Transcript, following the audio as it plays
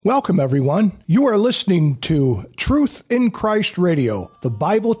Welcome, everyone. You are listening to Truth in Christ Radio, the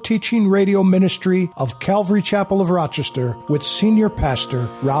Bible teaching radio ministry of Calvary Chapel of Rochester with Senior Pastor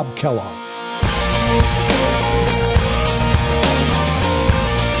Rob Kellogg.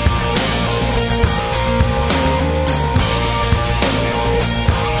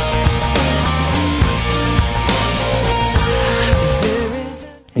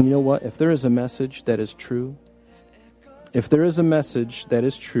 And you know what? If there is a message that is true, then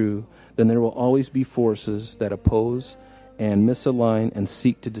there will always be forces that oppose and misalign and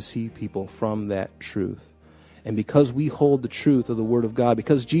seek to deceive people from that truth. And because we hold the truth of the Word of God,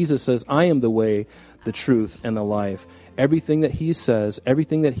 because Jesus says, I am the way, the truth, and the life, everything that He says,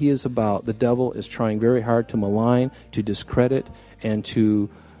 everything that He is about, the devil is trying very hard to malign, to discredit, and to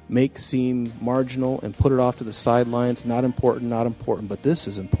make seem marginal and put it off to the sidelines. Not important, but this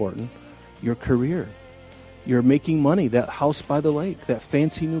is important. Your career. You're making money, that house by the lake, that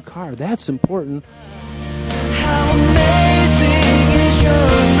fancy new car, that's important. How amazing is your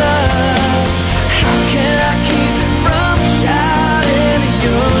love? How can I keep from shouting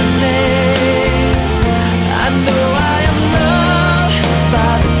your name? I know I am loved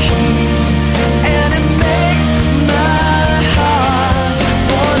by the King, and it makes my heart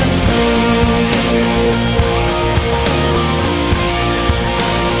wanna sing.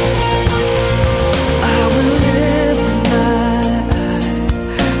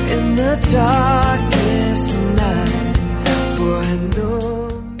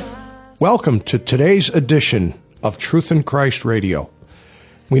 Welcome to today's edition of Truth in Christ Radio.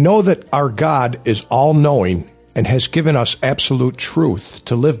 We know that our God is all-knowing and has given us absolute truth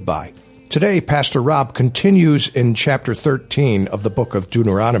to live by. Today, Pastor Rob continues in chapter 13 of the book of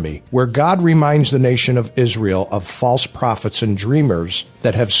Deuteronomy, where God reminds the nation of Israel of false prophets and dreamers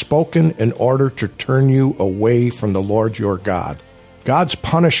that have spoken in order to turn you away from the Lord your God. God's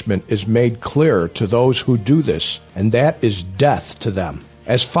punishment is made clear to those who do this, and that is death to them.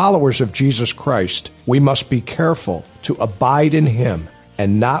 As followers of Jesus Christ, we must be careful to abide in Him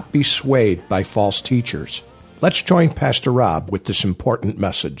and not be swayed by false teachers. Let's join Pastor Rob with this important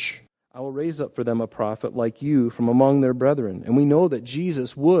message. I will raise up for them a prophet like you from among their brethren. And we know that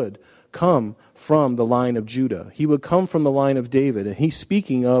Jesus would come from the line of Judah. He would come from the line of David. And he's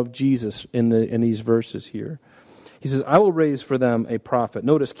speaking of Jesus in these verses here. He says, I will raise for them a prophet.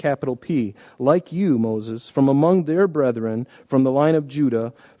 Notice capital P, like you, Moses, from among their brethren, from the line of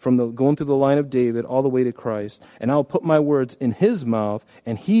Judah, going through the line of David, all the way to Christ. And I will put my words in his mouth,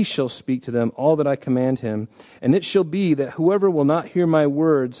 and he shall speak to them all that I command him. And it shall be that whoever will not hear my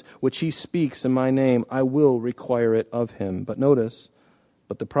words, which he speaks in my name, I will require it of him. But notice,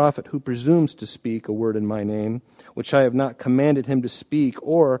 but the prophet who presumes to speak a word in my name, which I have not commanded him to speak,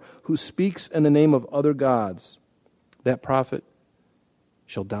 or who speaks in the name of other gods, that prophet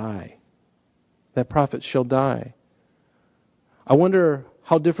shall die. That prophet shall die. I wonder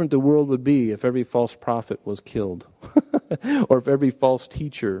how different the world would be if every false prophet was killed. Or if every false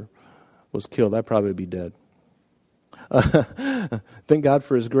teacher was killed. I'd probably be dead. Thank God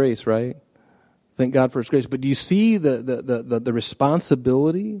for His grace, right? Thank God for His grace. But do you see the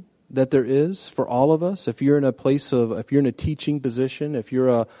responsibility that there is for all of us? If you're in a teaching position, if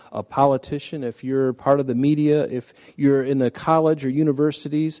you're a politician, if you're part of the media, if you're in the college or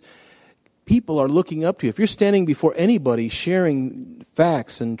universities, people are looking up to you. If you're standing before anybody sharing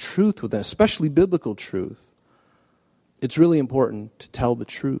facts and truth with them, especially biblical truth, it's really important to tell the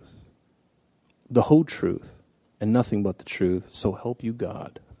truth, the whole truth, and nothing but the truth. So help you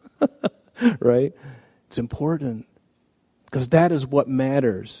God. Right? It's important because that is what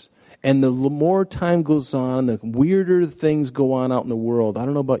matters. And the more time goes on, the weirder things go on out in the world. I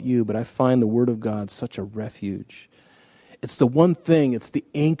don't know about you, but I find the Word of God such a refuge. It's the one thing, it's the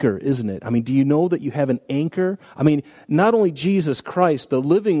anchor, isn't it? I mean, do you know that you have an anchor? I mean, not only Jesus Christ, the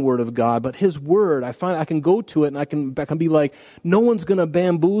living Word of God, but His Word. I find I can go to it and I can be like, no one's going to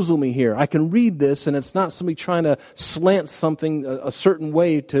bamboozle me here. I can read this and it's not somebody trying to slant something a certain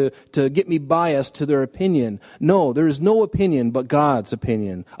way to get me biased to their opinion. No, there is no opinion but God's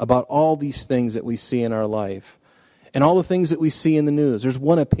opinion about all these things that we see in our life. And all the things that we see in the news. There's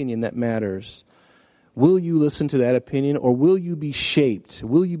one opinion that matters. Will you listen to that opinion, or will you be shaped?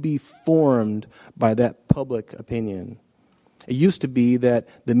 Will you be formed by that public opinion? It used to be that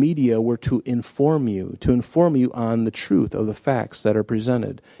the media were to inform you on the truth of the facts that are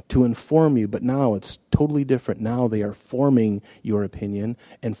presented, to inform you, but now it's totally different. Now they are forming your opinion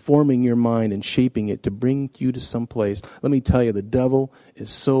and forming your mind and shaping it to bring you to some place. Let me tell you, the devil is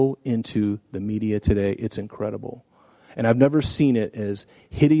so into the media today, it's incredible. And I've never seen it as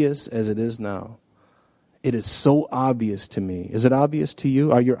hideous as it is now. It is so obvious to me. Is it obvious to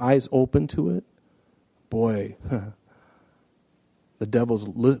you? Are your eyes open to it? Boy,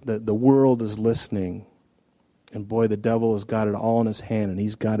 the world is listening. And boy, the devil has got it all in his hand, and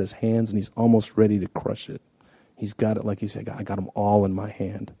he's got his hands, and he's almost ready to crush it. He's got it like he said, I got them all in my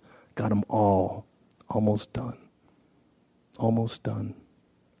hand. Got them all. Almost done. Almost done.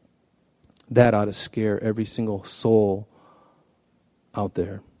 That ought to scare every single soul out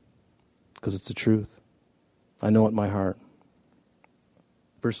there, because it's the truth. I know it in my heart.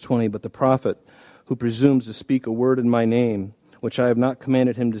 Verse 20, but the prophet who presumes to speak a word in my name, which I have not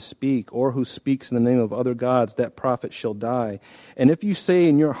commanded him to speak, or who speaks in the name of other gods, that prophet shall die. And if you say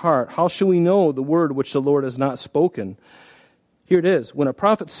in your heart, how shall we know the word which the Lord has not spoken? Here it is. When a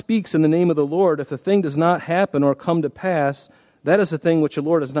prophet speaks in the name of the Lord, if the thing does not happen or come to pass, that is the thing which the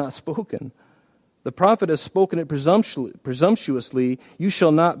Lord has not spoken. The prophet has spoken it presumptuously. You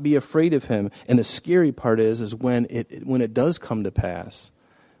shall not be afraid of him. And the scary part is when it does come to pass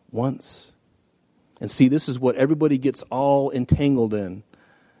once. And see, this is what everybody gets all entangled in.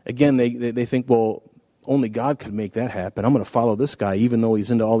 Again, they think, well, only God could make that happen. I'm going to follow this guy, even though he's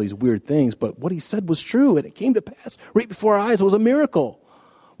into all these weird things. But what he said was true, and it came to pass right before our eyes. It was a miracle.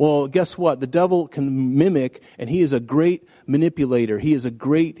 Well, guess what? The devil can mimic, and he is a great manipulator. He's a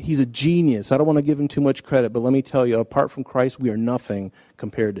genius. I don't want to give him too much credit, but let me tell you, apart from Christ, we are nothing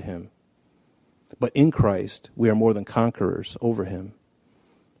compared to him. But in Christ, we are more than conquerors over him,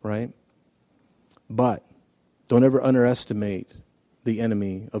 right? But don't ever underestimate the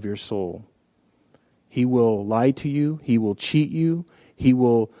enemy of your soul. He will lie to you. He will cheat you. He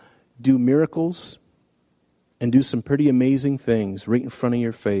will do miracles and do some pretty amazing things right in front of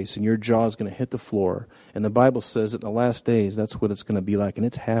your face, and your jaw is going to hit the floor. And the Bible says that in the last days, that's what it's going to be like. And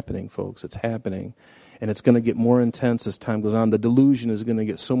it's happening, folks. It's happening. And it's going to get more intense as time goes on. The delusion is going to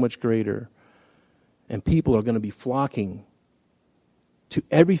get so much greater. And people are going to be flocking to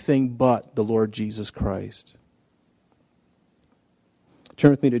everything but the Lord Jesus Christ.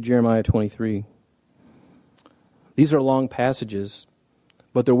 Turn with me to Jeremiah 23. These are long passages,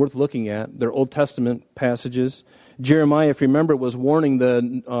 but they're worth looking at. They're Old Testament passages. Jeremiah, if you remember, was warning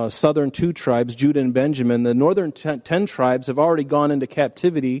the southern 2 tribes, Judah and Benjamin. The northern 10 tribes have already gone into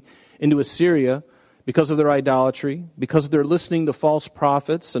captivity, into Assyria, because of their idolatry, because of their listening to false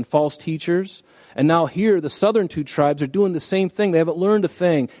prophets and false teachers. And now here, the southern 2 tribes are doing the same thing. They haven't learned a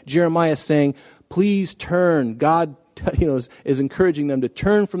thing. Jeremiah is saying, please turn. God is encouraging them to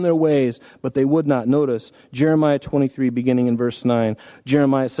turn from their ways, but they would not. Notice Jeremiah 23, beginning in verse 9.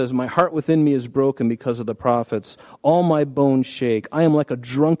 Jeremiah says, my heart within me is broken because of the prophets. All my bones shake. I am like a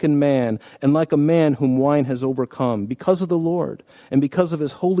drunken man, and like a man whom wine has overcome, because of the Lord and because of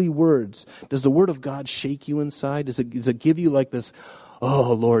his holy words. Does the word of God shake you inside? Does it give you like this,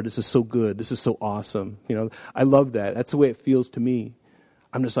 oh, Lord, this is so good. This is so awesome. I love that. That's the way it feels to me.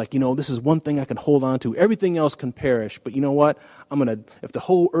 I'm just like, this is one thing I can hold on to. Everything else can perish. But you know what? If the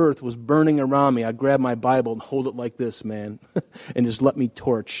whole earth was burning around me, I'd grab my Bible and hold it like this, man, and just let me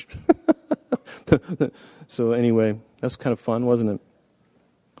torch. So anyway, that's kind of fun, wasn't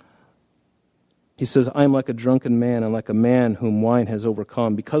it? He says, I am like a drunken man and like a man whom wine has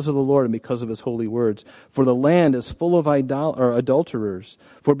overcome, because of the Lord and because of his holy words. For the land is full of adulterers.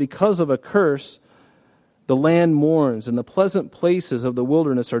 For because of a curse, the land mourns, and the pleasant places of the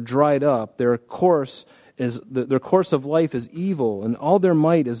wilderness are dried up. Their course of life is evil, and all their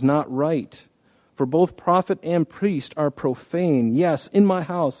might is not right. For both prophet and priest are profane. Yes, in my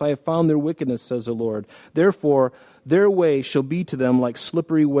house I have found their wickedness, says the Lord. Therefore, their way shall be to them like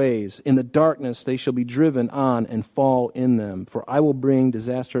slippery ways. In the darkness they shall be driven on and fall in them. For I will bring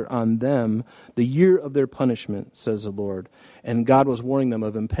disaster on them, the year of their punishment, says the Lord. And God was warning them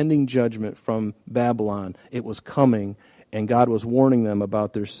of impending judgment from Babylon. It was coming, and God was warning them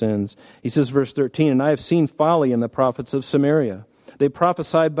about their sins. He says, verse 13, and I have seen folly in the prophets of Samaria. They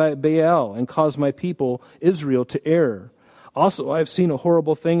prophesied by Baal and caused my people Israel to err. Also I have seen a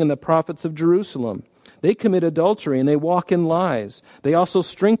horrible thing in the prophets of Jerusalem. They commit adultery and they walk in lies. They also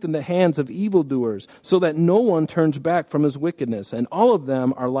strengthen the hands of evildoers, so that no one turns back from his wickedness. And all of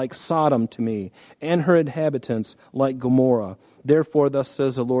them are like Sodom to me, and her inhabitants like Gomorrah. Therefore, thus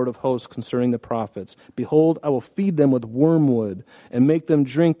says the Lord of hosts concerning the prophets, behold, I will feed them with wormwood, and make them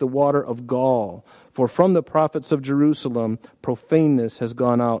drink the water of gall. For from the prophets of Jerusalem profaneness has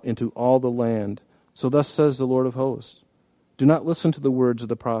gone out into all the land. So thus says the Lord of hosts, do not listen to the words of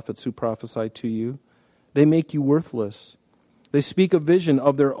the prophets who prophesy to you. They make you worthless. They speak a vision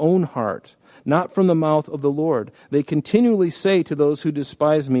of their own heart. not from the mouth of the Lord. They continually say to those who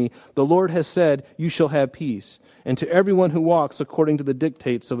despise me, the Lord has said, you shall have peace. And to everyone who walks according to the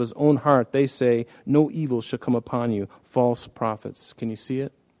dictates of his own heart, they say, no evil shall come upon you. False prophets. Can you see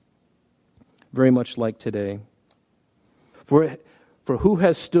it? Very much like today. For who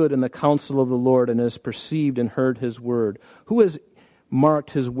has stood in the counsel of the Lord and has perceived and heard his word? Who has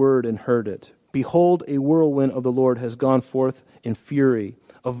marked his word and heard it? Behold, a whirlwind of the Lord has gone forth in fury,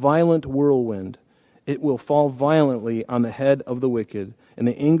 a violent whirlwind. It will fall violently on the head of the wicked, and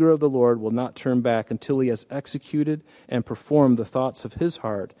the anger of the Lord will not turn back until he has executed and performed the thoughts of his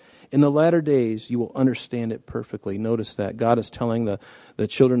heart. In the latter days you will understand it perfectly. Notice that. God is telling the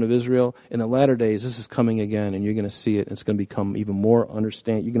children of Israel, in the latter days this is coming again, and you're going to see it. It's going to become even more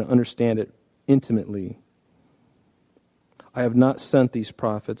understand. You're going to understand it intimately. I have not sent these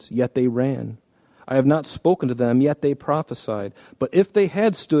prophets, yet they ran. I have not spoken to them, yet they prophesied. But if they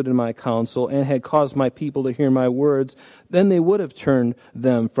had stood in my counsel and had caused my people to hear my words, then they would have turned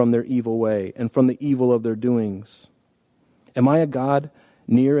them from their evil way and from the evil of their doings. Am I a God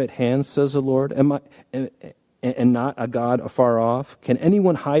near at hand, says the Lord, and not a God afar off? Can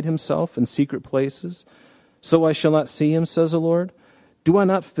anyone hide himself in secret places? So I shall not see him, says the Lord. Do I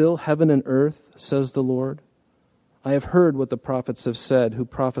not fill heaven and earth, says the Lord? I have heard what the prophets have said, who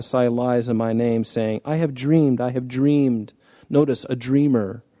prophesy lies in my name, saying, I have dreamed, I have dreamed. Notice, a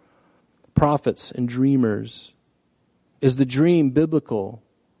dreamer. Prophets and dreamers. Is the dream biblical?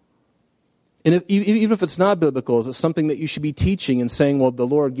 And even if it's not biblical, is it something that you should be teaching and saying, well, the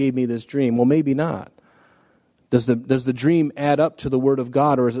Lord gave me this dream? Well, maybe not. Does the dream add up to the Word of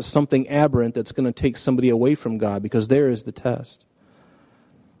God, or is it something aberrant that's going to take somebody away from God? Because there is the test.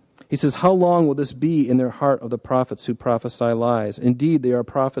 He says, how long will this be in their heart of the prophets who prophesy lies? Indeed, they are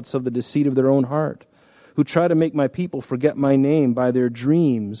prophets of the deceit of their own heart, who try to make my people forget my name by their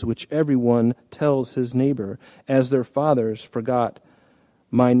dreams, which everyone tells his neighbor, as their fathers forgot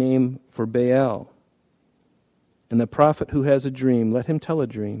my name for Baal. And the prophet who has a dream, let him tell a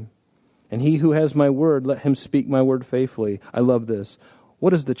dream. And he who has my word, let him speak my word faithfully. I love this.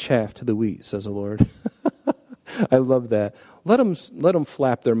 What is the chaff to the wheat, says the Lord? I love that. Let them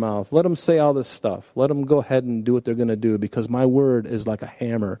flap their mouth. Let them say all this stuff. Let them go ahead and do what they're going to do, because my word is like a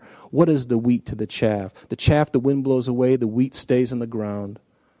hammer. What is the wheat to the chaff? The chaff, the wind blows away. The wheat stays in the ground,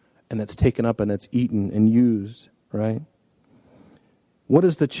 and that's taken up and it's eaten and used, right? What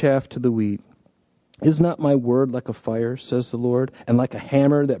is the chaff to the wheat? Is not my word like a fire, says the Lord, and like a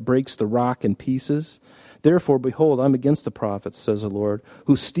hammer that breaks the rock in pieces? Therefore, behold, I'm against the prophets, says the Lord,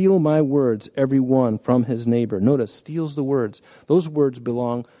 who steal my words, every one from his neighbor. Notice, steals the words. Those words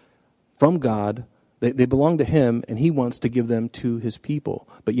belong from God. They belong to him, and he wants to give them to his people.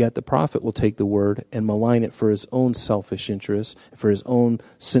 But yet the prophet will take the word and malign it for his own selfish interests, for his own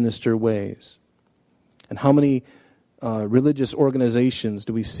sinister ways. And how many religious organizations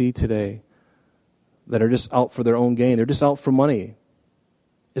do we see today that are just out for their own gain? They're just out for money.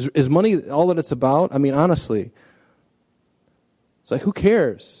 Is money all that it's about? I mean, honestly. It's like, who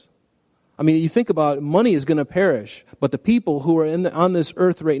cares? I mean, you think about it, money is going to perish, but the people who are on this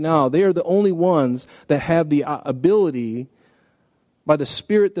earth right now, they are the only ones that have the ability, by the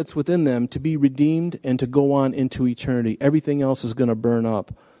Spirit that's within them, to be redeemed and to go on into eternity. Everything else is going to burn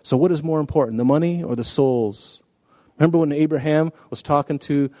up. So what is more important, the money or the souls? Remember when Abraham was talking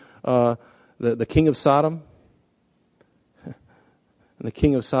to the king of Sodom? And the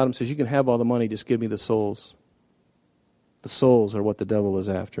king of Sodom says, you can have all the money, just give me the souls. The souls are what the devil is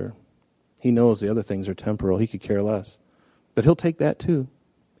after. He knows the other things are temporal. He could care less. But he'll take that too.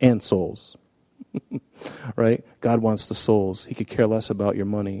 And souls. Right? God wants the souls. He could care less about your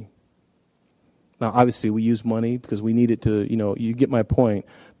money. Now, obviously, we use money because we need it to, you get my point.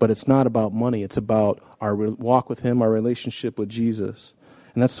 But it's not about money. It's about our walk with him, our relationship with Jesus.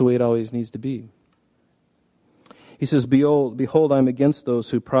 And that's the way it always needs to be. He says, Behold, I am against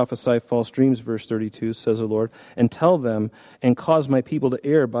those who prophesy false dreams, verse 32, says the Lord, and tell them, and cause my people to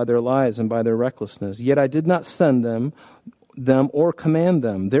err by their lies and by their recklessness. Yet I did not send them or command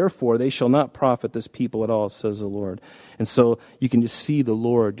them. Therefore, they shall not profit this people at all, says the Lord. And so you can just see the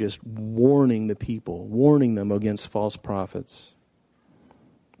Lord just warning the people, warning them against false prophets.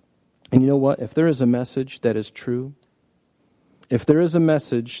 And you know what? If there is a message that is true,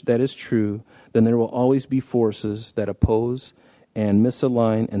 then there will always be forces that oppose and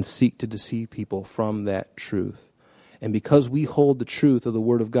misalign and seek to deceive people from that truth. And because we hold the truth of the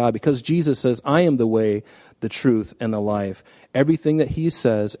Word of God, because Jesus says, I am the way, the truth, and the life, everything that he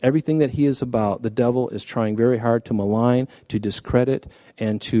says, everything that he is about, the devil is trying very hard to malign, to discredit,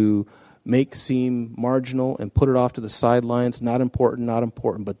 and to make seem marginal and put it off to the sidelines. Not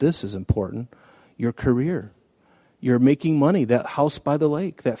important, but this is important. Your career. You're making money, that house by the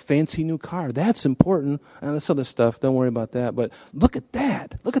lake, that fancy new car. That's important. And this other stuff, don't worry about that. But look at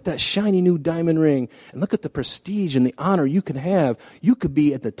that. Look at that shiny new diamond ring. And look at the prestige and the honor you can have. You could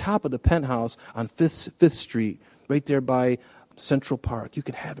be at the top of the penthouse on 5th Street, right there by Central Park. You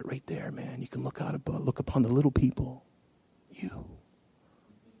can have it right there, man. You can look upon the little people. You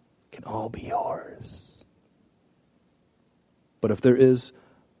can all be yours. But if there is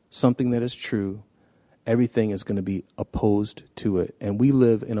something that is true, everything is going to be opposed to it. And we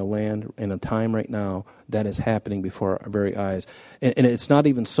live in a land, in a time right now, that is happening before our very eyes. And it's not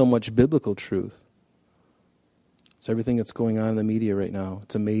even so much biblical truth. It's everything that's going on in the media right now.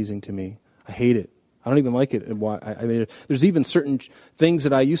 It's amazing to me. I hate it. I don't even like it. I mean, there's even certain things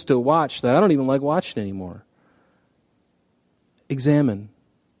that I used to watch that I don't even like watching anymore. Examine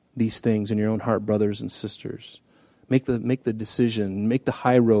these things in your own heart, brothers and sisters. Make the decision, make the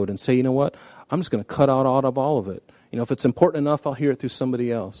high road, and say, you know what? I'm just going to cut out of all of it. You know, if it's important enough, I'll hear it through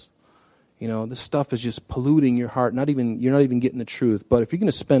somebody else. You know, this stuff is just polluting your heart. You're not even getting the truth. But if you're going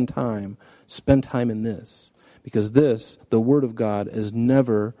to spend time in this, because this, the Word of God,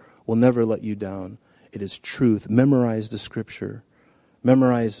 will never let you down. It is truth. Memorize the Scripture.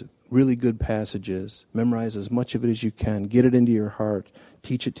 Memorize really good passages. Memorize as much of it as you can. Get it into your heart.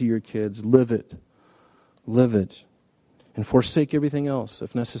 Teach it to your kids. Live it. Live it. And forsake everything else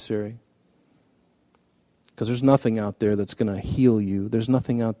if necessary. Because there's nothing out there that's going to heal you. There's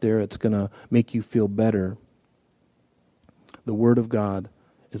nothing out there that's going to make you feel better. The Word of God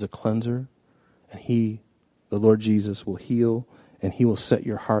is a cleanser, and the Lord Jesus, will heal, and He will set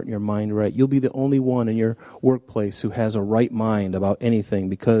your heart and your mind right. You'll be the only one in your workplace who has a right mind about anything,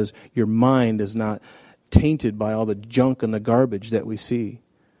 because your mind is not tainted by all the junk and the garbage that we see.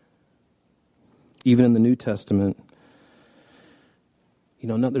 Even in the New Testament,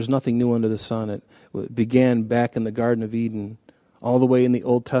 there's nothing new under the sun. It began back in the Garden of Eden, all the way in the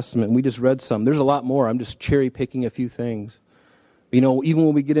Old Testament. We just read some. There's a lot more. I'm just cherry-picking a few things. Even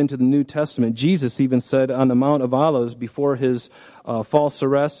when we get into the New Testament, Jesus even said on the Mount of Olives before His false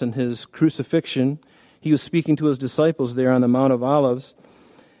arrest and His crucifixion, He was speaking to His disciples there on the Mount of Olives,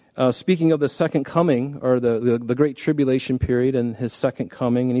 speaking of the second coming, or the great tribulation period and His second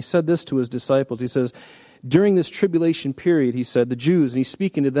coming. And He said this to His disciples. He says, during this tribulation period, He said, the Jews, and He's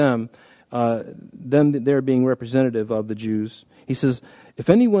speaking to them they're being representative of the Jews. He says, if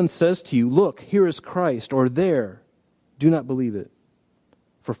anyone says to you, look, here is Christ, or there, do not believe it.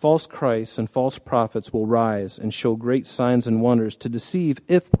 For false Christs and false prophets will rise and show great signs and wonders to deceive,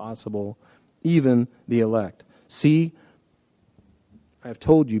 if possible, even the elect. See, I have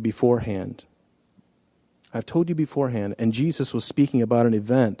told you beforehand. And Jesus was speaking about an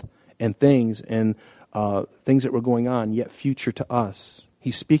event and things that were going on, yet future to us.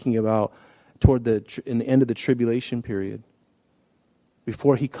 He's speaking about in the end of the tribulation period,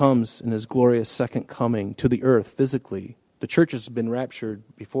 before He comes in His glorious second coming to the earth physically. The church has been raptured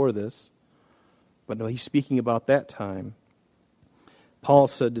before this, but no, He's speaking about that time. Paul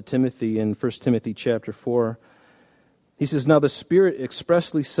said to Timothy in 1 Timothy chapter 4, he says, now the Spirit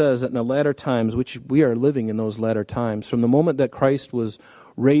expressly says that in the latter times, which we are living in those latter times, from the moment that Christ was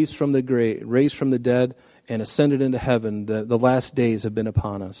raised from the grave, raised from the dead, and ascended into heaven, the last days have been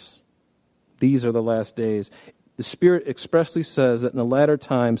upon us. These are the last days. The Spirit expressly says that in the latter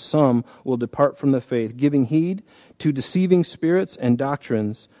times some will depart from the faith, giving heed to deceiving spirits and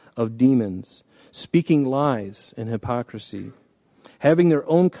doctrines of demons, speaking lies and hypocrisy, having their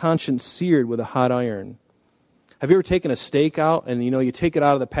own conscience seared with a hot iron. Have you ever taken a steak out and, you take it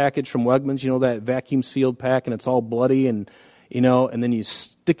out of the package from Wegmans, that vacuum sealed pack, and it's all bloody and then you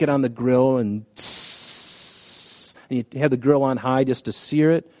stick it on the grill and you have the grill on high just to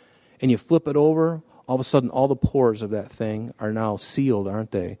sear it, and you flip it over, all of a sudden all the pores of that thing are now sealed,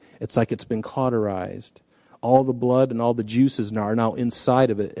 aren't they? It's like it's been cauterized. All the blood and all the juices are now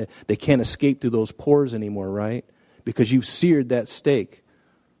inside of it. They can't escape through those pores anymore, right? Because you've seared that steak.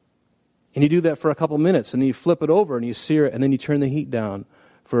 And you do that for a couple minutes, and then you flip it over and you sear it, and then you turn the heat down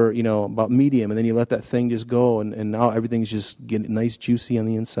for, about medium, and then you let that thing just go, and now everything's just getting nice juicy on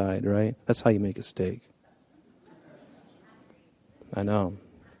the inside, right? That's how you make a steak. I know.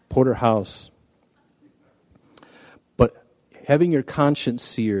 Porterhouse. But having your conscience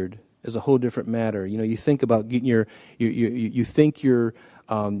seared is a whole different matter. You think about getting you think you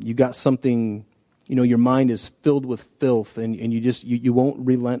got something, your mind is filled with filth, and you won't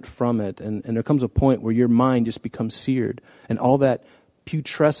relent from it. And there comes a point where your mind just becomes seared. And all that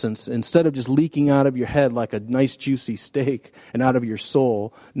putrescence, instead of just leaking out of your head like a nice juicy steak and out of your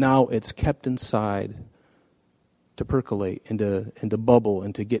soul, now it's kept inside to percolate and to bubble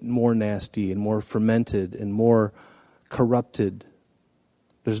and to get more nasty and more fermented and more corrupted.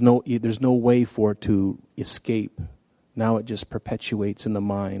 There's no way for it to escape. Now it just perpetuates in the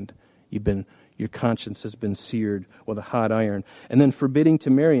mind. Your conscience has been seared with a hot iron. And then forbidding to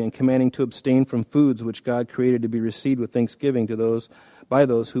marry and commanding to abstain from foods which God created to be received with thanksgiving by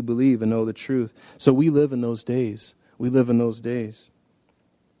those who believe and know the truth. So we live in those days. We live in those days.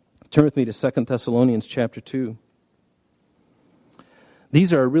 Turn with me to 2 Thessalonians chapter 2.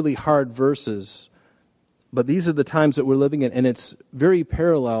 These are really hard verses, but these are the times that we're living in, and it's very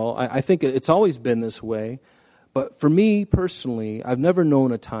parallel. I think it's always been this way, but for me personally, I've never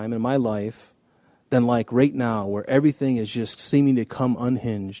known a time in my life than like right now where everything is just seeming to come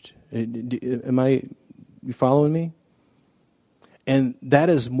unhinged. You following me? And that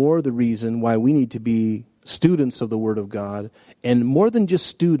is more the reason why we need to be students of the Word of God, and more than just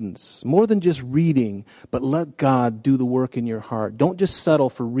students, more than just reading, but let God do the work in your heart. Don't just settle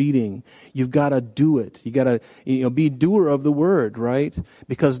for reading. You've got to do it. You got to be a doer of the Word, right?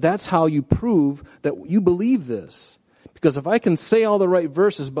 Because that's how you prove that you believe this. Because if I can say all the right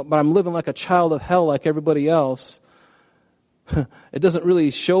verses, but I'm living like a child of hell like everybody else, it doesn't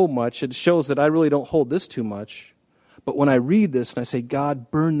really show much. It shows that I really don't hold this too much. But when I read this and I say, God,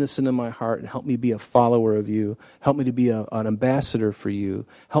 burn this into my heart and help me be a follower of you. Help me to be an ambassador for you.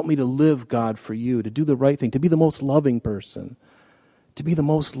 Help me to live, God, for you, to do the right thing, to be the most loving person. To be the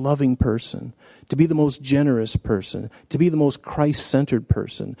most loving person, to be the most generous person, to be the most Christ-centered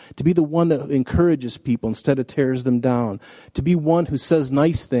person, to be the one that encourages people instead of tears them down, to be one who says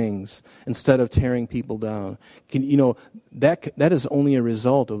nice things instead of tearing people down. That is only a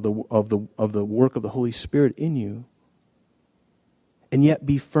result of the work of the Holy Spirit in you. And yet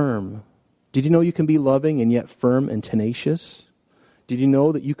be firm. Did you know you can be loving and yet firm and tenacious? Did you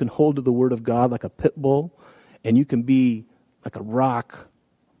know that you can hold to the Word of God like a pit bull, and you can be like a rock,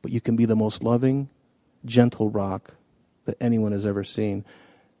 but you can be the most loving, gentle rock that anyone has ever seen.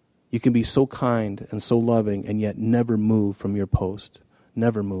 You can be so kind and so loving and yet never move from your post.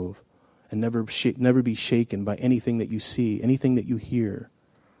 Never move. And never be shaken by anything that you see, anything that you hear.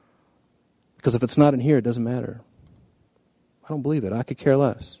 Because if it's not in here, it doesn't matter. I don't believe it. I could care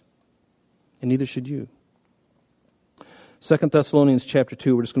less. And neither should you. 2 Thessalonians chapter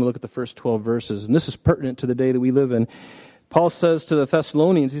 2, we're just going to look at the first 12 verses. And this is pertinent to the day that we live in. Paul says to the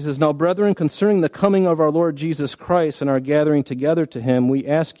Thessalonians, he says, "Now, brethren, concerning the coming of our Lord Jesus Christ and our gathering together to him, we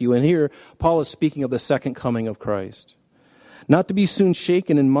ask you," and here Paul is speaking of the second coming of Christ, "not to be soon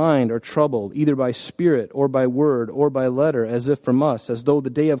shaken in mind or troubled, either by spirit or by word or by letter, as if from us, as though the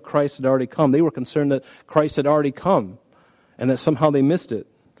day of Christ had already come." They were concerned that Christ had already come and that somehow they missed it.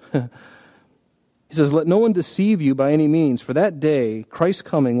 He says, "Let no one deceive you by any means, for that day, Christ's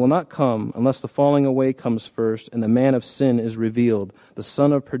coming, will not come unless the falling away comes first and the man of sin is revealed, the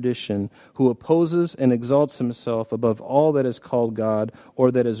son of perdition, who opposes and exalts himself above all that is called God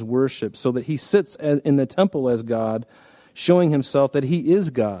or that is worshipped, so that he sits in the temple as God, showing himself that he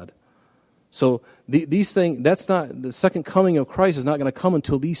is God." So these things, that's not, the second coming of Christ is not going to come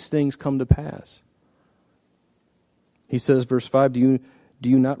until these things come to pass. He says, verse 5, Do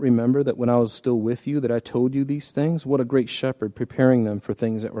you not remember that when I was still with you that I told you these things? What a great shepherd, preparing them for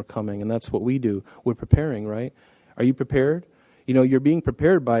things that were coming. And that's what we do. We're preparing, right? Are you prepared? You're being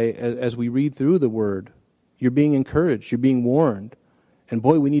prepared as we read through the Word. You're being encouraged. You're being warned. And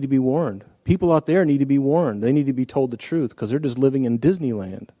boy, we need to be warned. People out there need to be warned. They need to be told the truth because they're just living in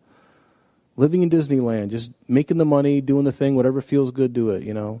Disneyland. Living in Disneyland, just making the money, doing the thing, whatever feels good, do it,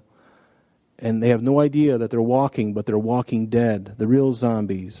 And they have no idea that they're walking, but they're walking dead, the real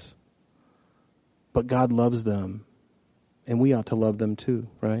zombies. But God loves them, and we ought to love them too,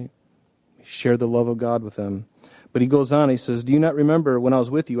 right? Share the love of God with them. But he goes on, he says, "Do you not remember when I was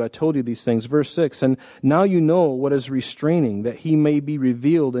with you, I told you these things?" Verse 6, "And now you know what is restraining, that he may be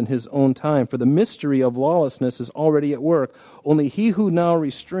revealed in his own time. For the mystery of lawlessness is already at work. Only he who now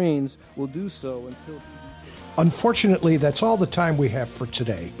restrains will do so until he..." Unfortunately, that's all the time we have for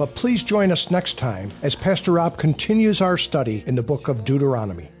today. But please join us next time as Pastor Rob continues our study in the book of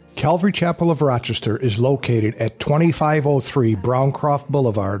Deuteronomy. Calvary Chapel of Rochester is located at 2503 Browncroft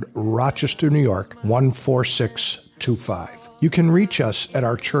Boulevard, Rochester, New York, 14625. You can reach us at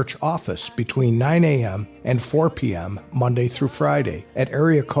our church office between 9 a.m. and 4 p.m. Monday through Friday at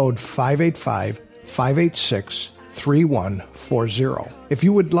area code 585-586-3700. 3140. If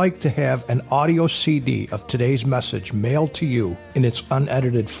you would like to have an audio CD of today's message mailed to you in its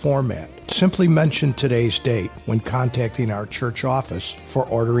unedited format, simply mention today's date when contacting our church office for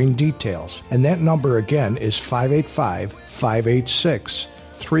ordering details. And that number again is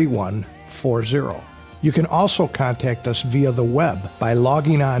 585-586-3140. You can also contact us via the web by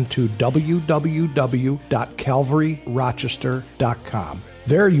logging on to www.calvaryrochester.com.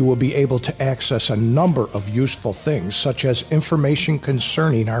 There you will be able to access a number of useful things, such as information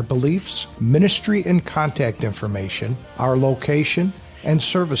concerning our beliefs, ministry and contact information, our location and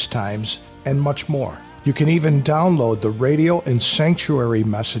service times, and much more. You can even download the radio and sanctuary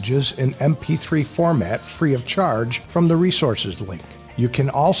messages in MP3 format free of charge from the resources link. You can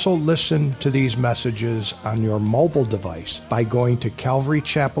also listen to these messages on your mobile device by going to Calvary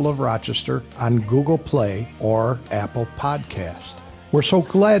Chapel of Rochester on Google Play or Apple Podcast. We're so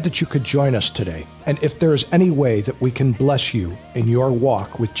glad that you could join us today. And if there is any way that we can bless you in your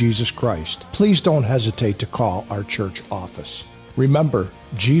walk with Jesus Christ, please don't hesitate to call our church office. Remember,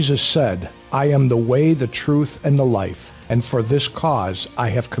 Jesus said, "I am the way, the truth, and the life, and for this cause I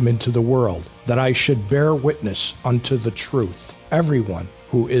have come into the world, that I should bear witness unto the truth. Everyone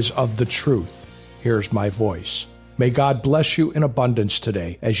who is of the truth hears my voice." May God bless you in abundance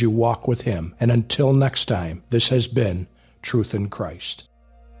today as you walk with Him. And until next time, this has been Truth in Christ.